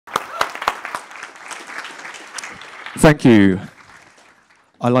Thank you.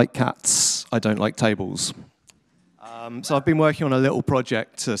 I like cats. I don't like tables. So I've been working on a little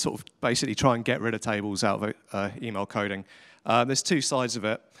project to sort of basically try and get rid of tables out of email coding. There's two sides of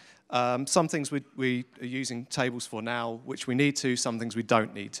it. Some things we are using tables for now, which we need to, some things we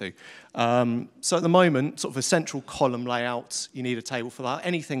don't need to. So at the moment, sort of a central column layout, you need a table for that.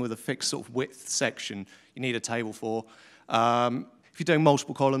 Anything with a fixed sort of width section, you need a table for. If you're doing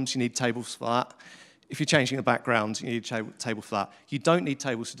multiple columns, you need tables for that. If you're changing the background, you need a table for that. You don't need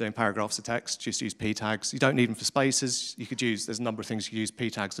tables for doing paragraphs of text, just use p tags. You don't need them for spaces. You could use, there's a number of things you use, p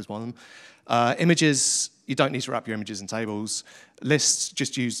tags as one of them. Images, you don't need to wrap your images in tables. Lists,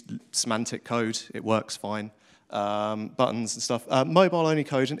 just use semantic code, it works fine. Buttons and stuff. Mobile only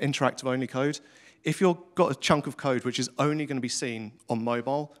code and interactive only code. If you've got a chunk of code which is only going to be seen on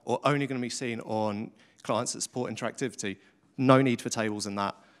mobile or only going to be seen on clients that support interactivity, no need for tables in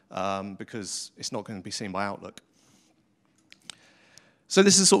that. Because it's not going to be seen by Outlook. So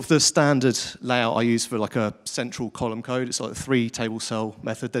this is sort of the standard layout I use for like a central column code. It's like a 3-table cell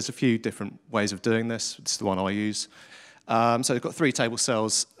method. There's a few different ways of doing this. It's the one I use. So we've got 3 table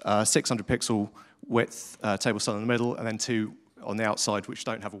cells, 600 pixel width table cell in the middle, and then 2 on the outside which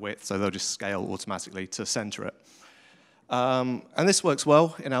don't have a width, so they'll just scale automatically to center it. And this works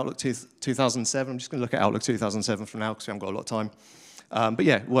well in Outlook 2007. I'm just going to look at Outlook 2007 for now because we haven't got a lot of time. But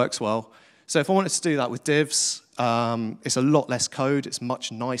yeah, it works well. So if I wanted to do that with divs, it's a lot less code. It's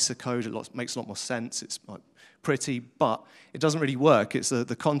much nicer code. It makes a lot more sense. It's like pretty, but it doesn't really work. It's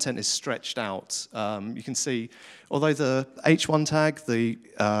the content is stretched out. You can see, although the H1 tag, the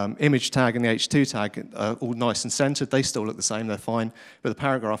image tag, and the H2 tag are all nice and centered, they still look the same. They're fine. But the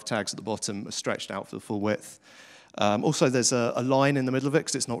paragraph tags at the bottom are stretched out for the full width. Also, there's a line in the middle of it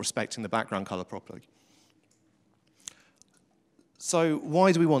because it's not respecting the background color properly. So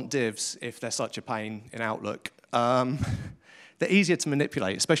why do we want divs if they're such a pain in Outlook? They're easier to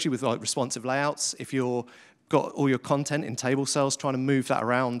manipulate, especially with like responsive layouts. If you've got all your content in table cells, trying to move that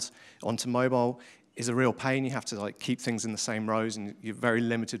around onto mobile is a real pain. You have to like keep things in the same rows, and you're very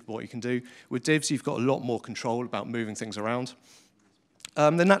limited what you can do. With divs, you've got a lot more control about moving things around.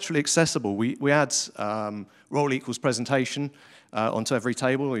 They're naturally accessible. We add role equals presentation onto every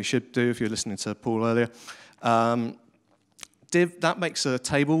table, or you should do if you're listening to Paul earlier. Div, that makes a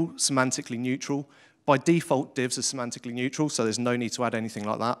table semantically neutral. By default, divs are semantically neutral, so there's no need to add anything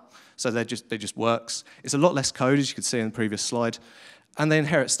like that. So they just works. It's a lot less code, as you could see in the previous slide. And they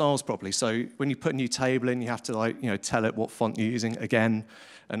inherit styles properly. So when you put a new table in, you have to like, tell it what font you're using again,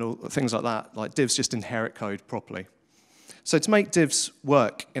 and all things like that. Like divs just inherit code properly. So to make divs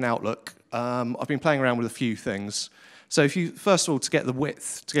work in Outlook, I've been playing around with a few things. So if you, first of all, to get the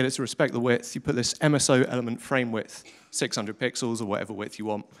width, to get it to respect the width, you put this MSO element frame width, 600 pixels or whatever width you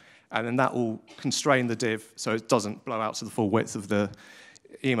want, and then that will constrain the div so it doesn't blow out to the full width of the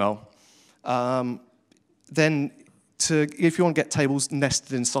email. Then if you want to get tables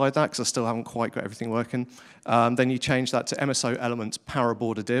nested inside that, because I still haven't quite got everything working, then you change that to MSO element power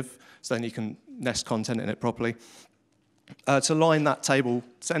border div, so then you can nest content in it properly. To align that table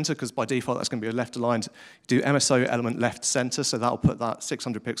center, because by default that's going to be left aligned, do MSO element left center, so that'll put that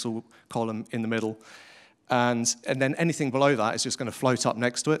 600 pixel column in the middle. And then anything below that is just going to float up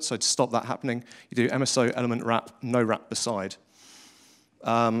next to it, so to stop that happening, you do MSO element wrap, no wrap beside.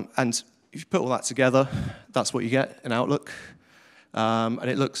 And if you put all that together, that's what you get in Outlook. And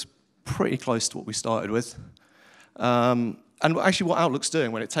it looks pretty close to what we started with. And actually what Outlook's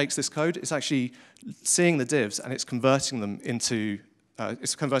doing when it takes this code, it's actually seeing the divs and it's converting them into,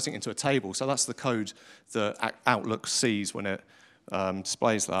 into a table. So that's the code that Outlook sees when it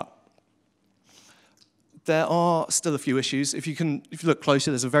displays that. There are still a few issues. If you look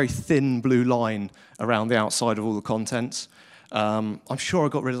closer, there's a very thin blue line around the outside of all the content. I'm sure I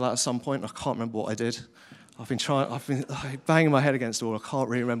got rid of that at some point. I can't remember what I did. I've been banging my head against the wall. I can't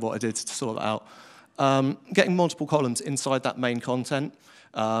really remember what I did to sort that out. Getting multiple columns inside that main content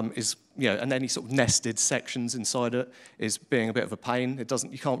is, and any sort of nested sections inside it is being a bit of a pain.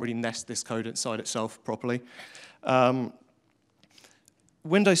 You can't really nest this code inside itself properly.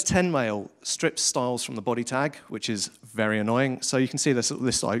 Windows 10 Mail strips styles from the body tag, which is very annoying. So you can see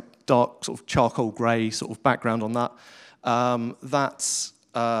this like dark sort of charcoal grey sort of background on that.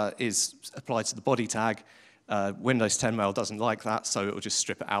 That is applied to the body tag. Windows 10 Mail doesn't like that, so it will just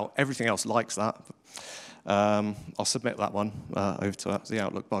strip it out. Everything else likes that. I'll submit that one over to the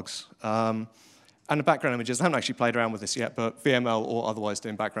Outlook bugs. And the background images, I haven't actually played around with this yet, but VML or otherwise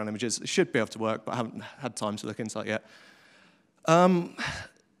doing background images, it should be able to work, but I haven't had time to look into that yet.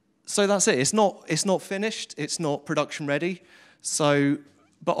 So that's it. It's not finished. It's not production ready. So,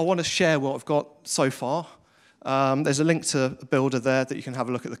 but I want to share what I've got so far. There's a link to a builder there that you can have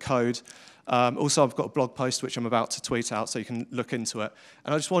a look at the code. Also, I've got a blog post which I'm about to tweet out, so you can look into it.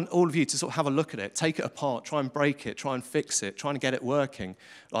 And I just want all of you to sort of have a look at it, take it apart, try and break it, try and fix it, try and get it working.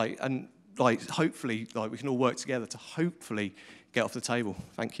 Hopefully, we can all work together to hopefully get off the table.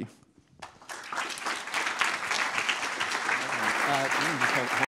 Thank you.